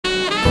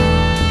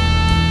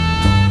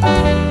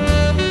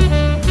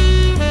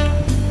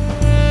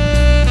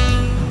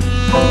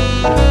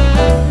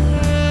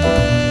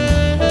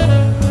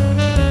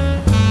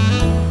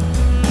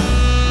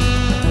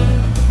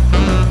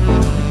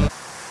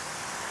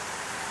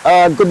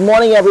Good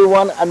morning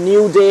everyone, a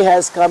new day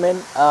has come in.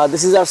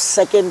 This is our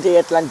second day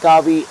at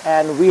Langkawi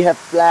and we have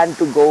planned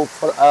to go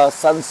for a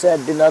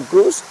sunset dinner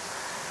cruise.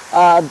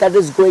 That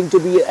is going to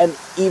be an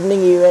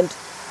evening event.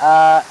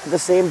 At the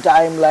same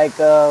time,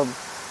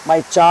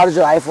 my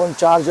charger, iPhone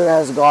charger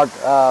has got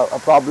a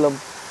problem.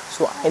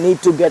 So I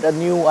need to get a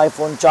new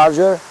iPhone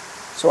charger.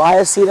 So I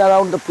have seen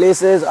around the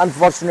places.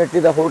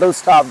 Unfortunately, the hotel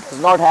staff does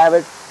not have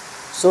it.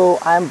 So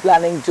I am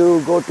planning to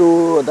go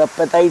to the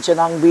Petai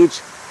Chenang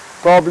beach.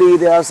 Probably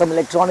there are some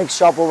electronics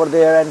shop over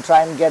there and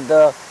try and get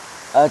the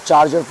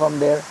charger from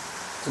there.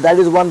 So that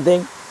is one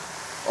thing.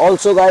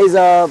 Also guys,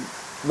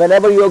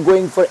 whenever you are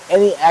going for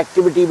any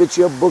activity which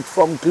you have booked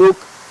from Klook,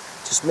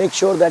 just make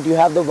sure that you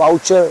have the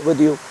voucher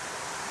with you.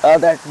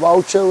 That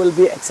voucher will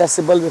be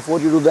accessible before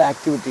you do the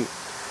activity.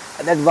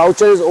 And that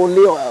voucher is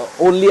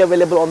only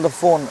available on the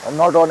phone,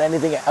 not on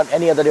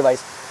any other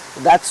device.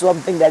 So that's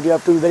something that you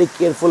have to be very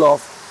careful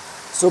of.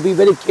 So be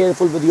very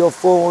careful with your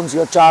phones,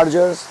 your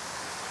chargers.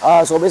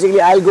 So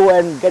basically I'll go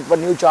and get one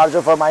new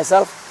charger for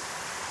myself.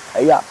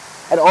 Yeah,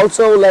 and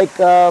also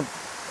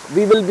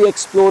we will be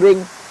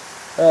exploring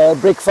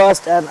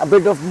breakfast and a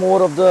bit of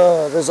more of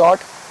the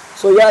resort.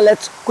 So yeah,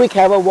 let's quick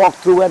have a walk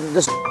through and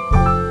just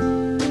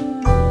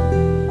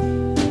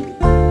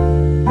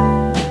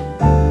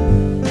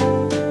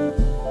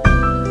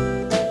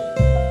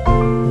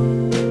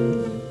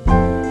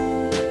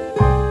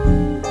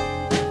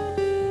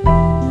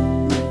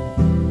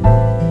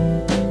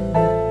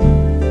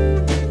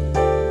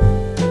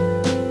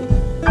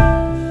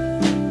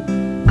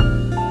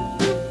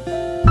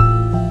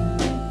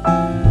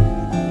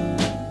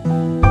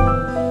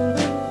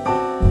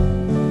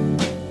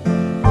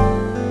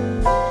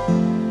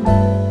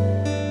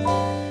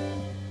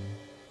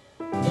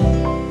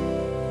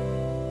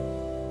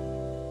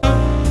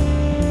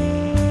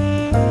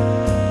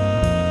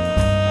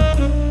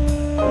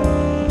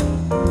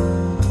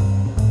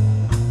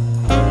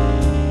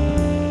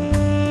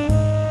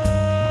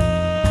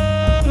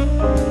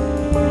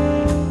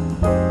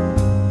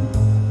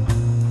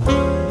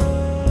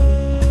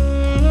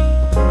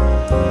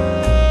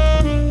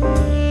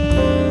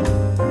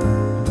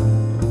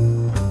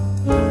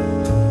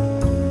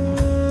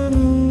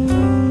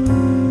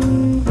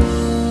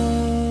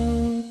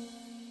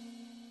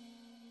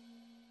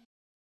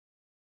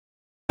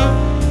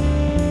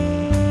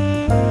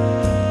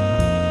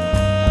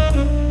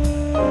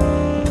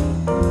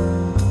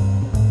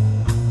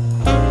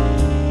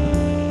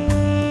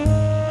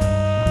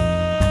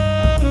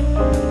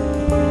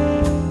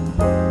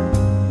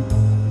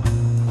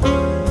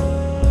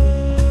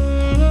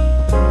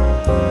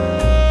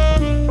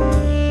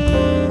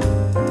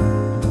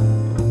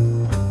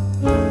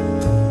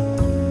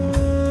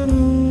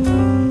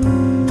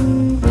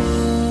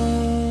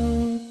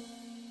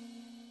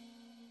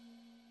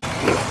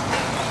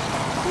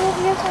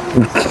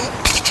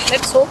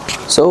let's hope.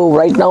 So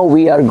right now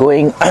we are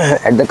going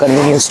at the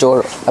convenience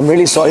store. I'm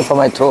really sorry for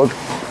my throat.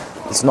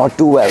 It's not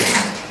too well.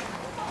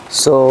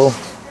 So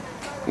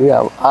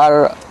yeah,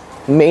 our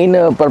main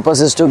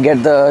purpose is to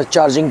get the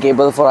charging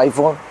cable for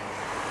iPhone.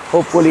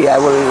 Hopefully I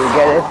will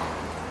get it.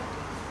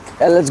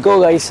 Yeah, let's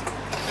go guys.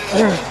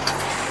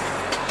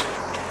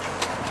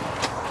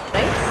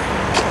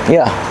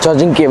 Yeah,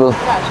 charging cable.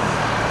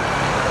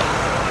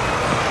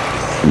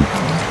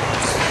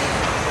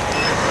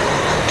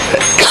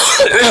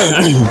 Seems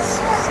to be good.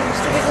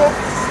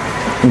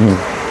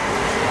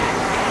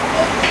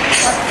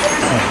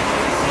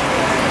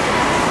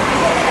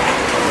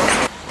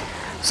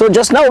 So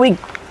just now we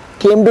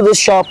came to this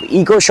shop,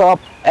 Eco Shop,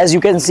 as you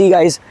can see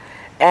guys,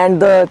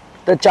 and the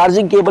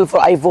charging cable for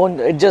iPhone,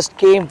 it just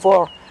came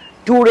for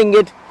 2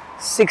 ringgit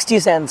 60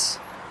 cents,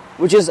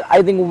 which is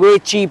I think way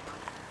cheap,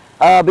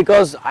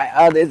 because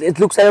it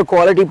looks like a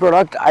quality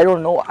product. I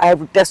don't know, I have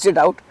to test it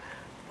out,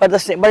 but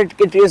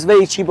it is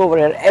very cheap over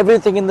here.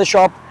 Everything in the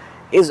shop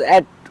is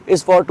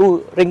for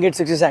 2 ringgit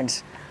 60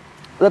 cents.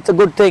 That's a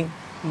good thing.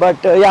 But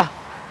yeah,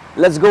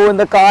 let's go in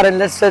the car and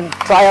let's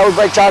try out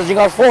by charging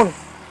our phone.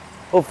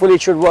 Hopefully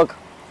it should work.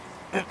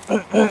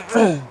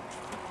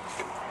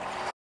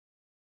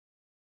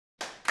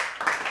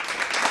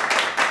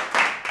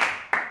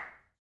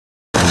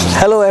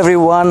 Hello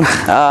everyone,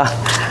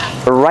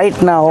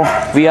 right now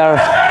we are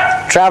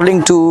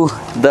traveling to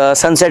the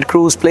Sunset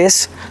Cruise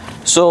place.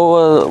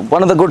 So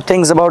one of the good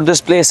things about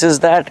this place is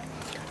that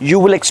you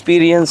will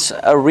experience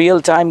a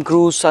real-time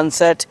cruise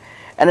sunset,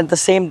 and at the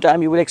same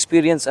time you will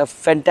experience a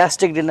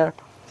fantastic dinner.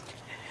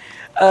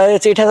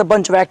 It has a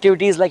bunch of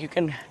activities, like you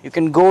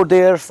can go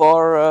there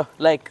for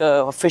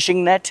a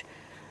fishing net,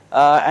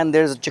 and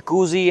there's a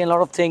jacuzzi and a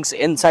lot of things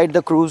inside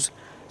the cruise.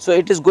 So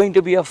it is going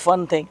to be a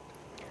fun thing.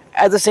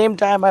 At the same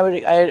time,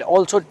 I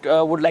also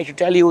would like to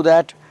tell you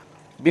that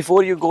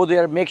before you go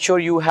there, make sure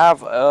you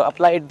have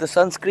applied the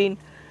sunscreen,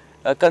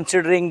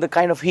 considering the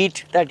kind of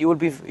heat that you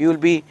will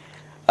be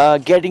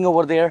getting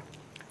over there.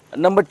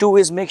 Number 2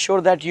 is make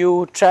sure that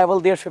you travel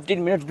there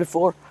 15 minutes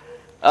before,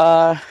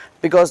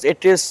 because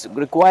it is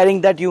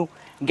requiring that you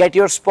get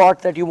your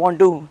spot that you want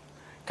to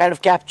kind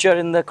of capture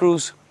in the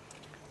cruise.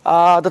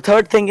 The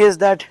third thing is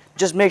that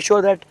just make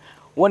sure that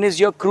one is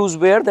your cruise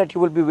wear that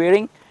you will be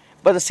wearing,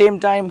 but at the same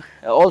time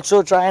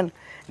also try and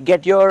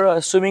get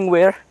your swimming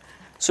gear,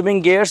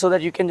 so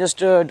that you can just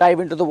dive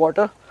into the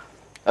water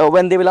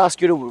when they will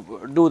ask you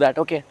to do that.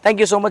 Okay, thank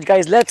you so much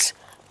guys, let's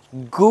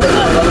go.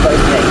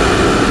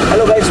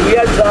 Hello guys, we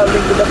are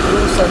traveling to the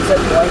cruise sunset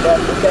point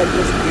and look at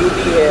this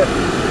beauty here.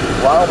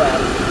 Wow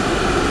man.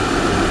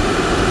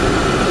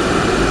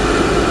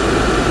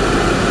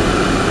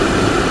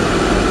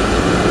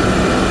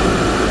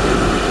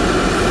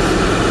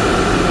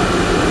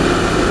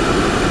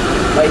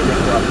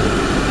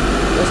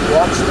 Just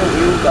watch the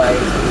view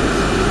guys.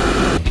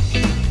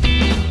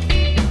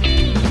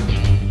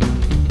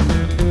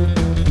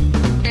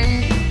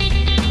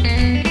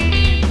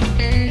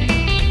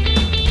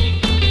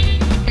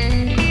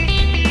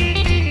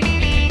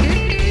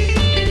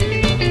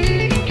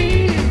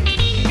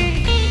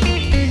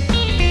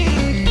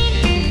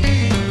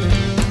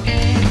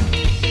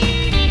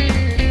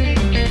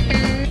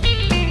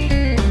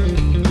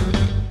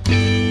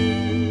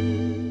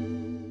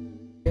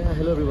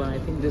 Hello everyone, I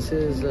think this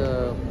is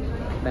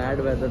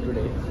bad weather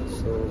today,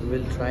 so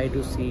we'll try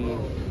to see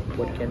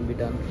what can be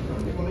done,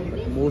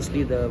 but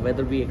mostly the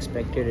weather we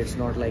expected, it's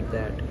not like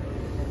that.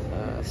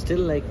 Still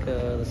like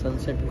the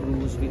sunset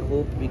cruise, we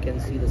hope we can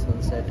see the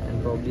sunset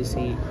and probably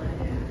see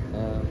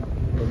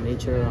the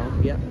nature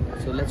around. Yeah,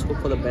 so let's hope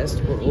for the best.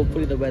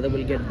 Hopefully the weather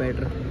will get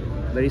better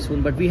very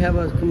soon, but we have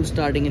a cruise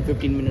starting in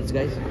 15 minutes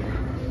guys.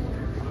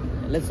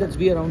 Let's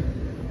be around.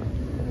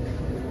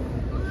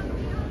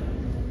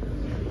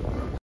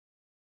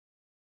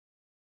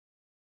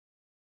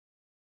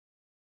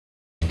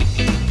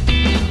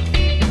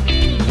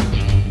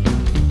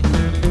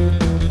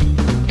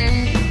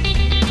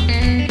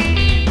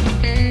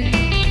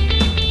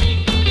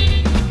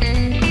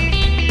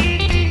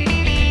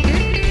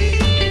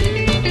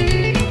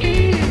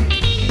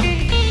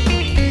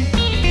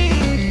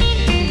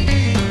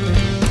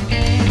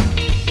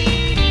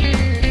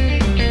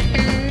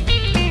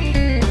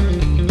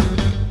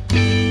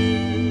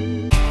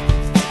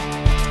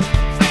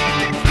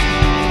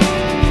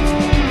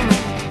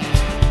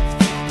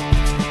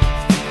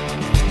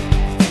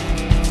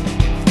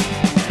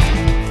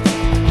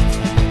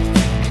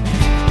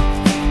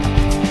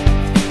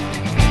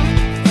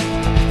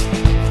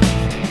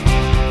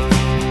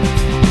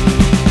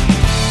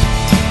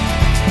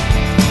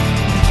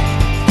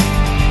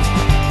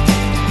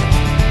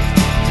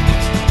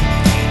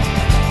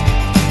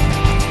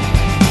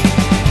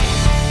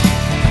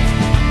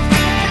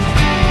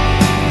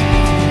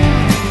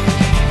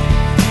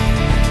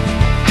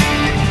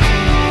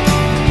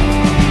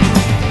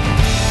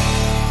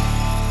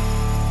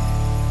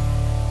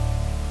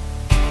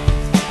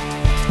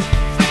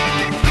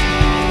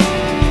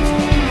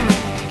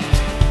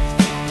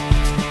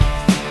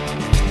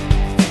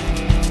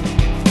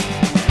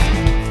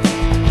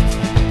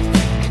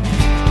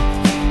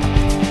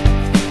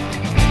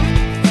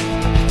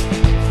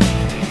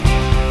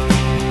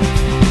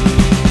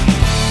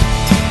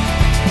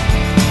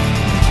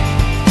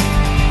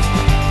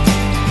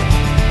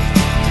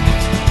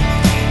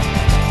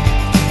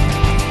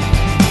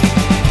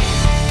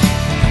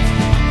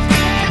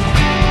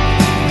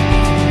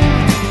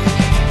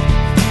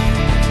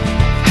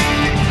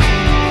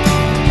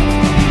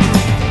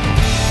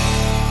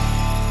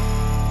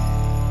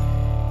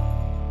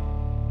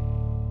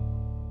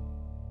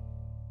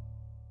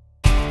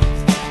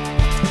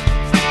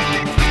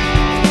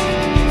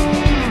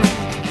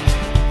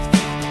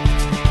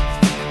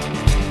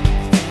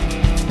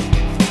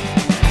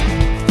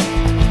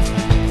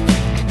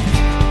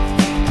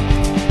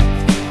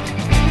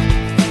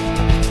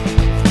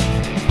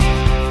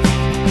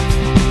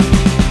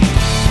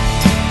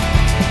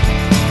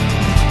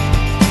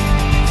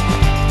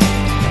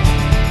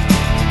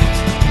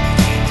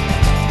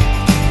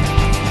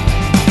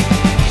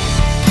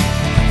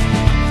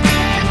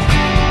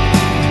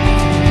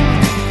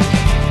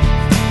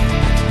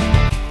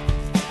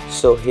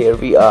 So here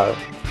we are,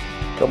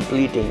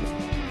 completing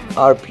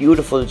our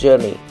beautiful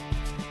journey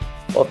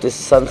of this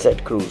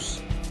sunset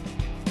cruise.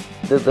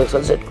 The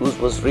sunset cruise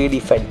was really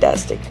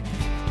fantastic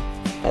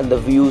and the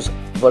views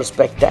were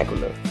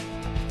spectacular.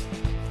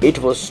 It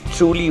was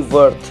truly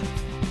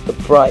worth the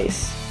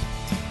price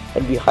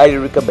and we highly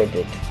recommend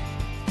it.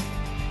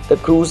 The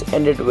cruise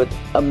ended with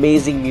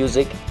amazing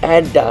music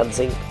and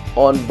dancing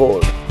on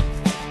board.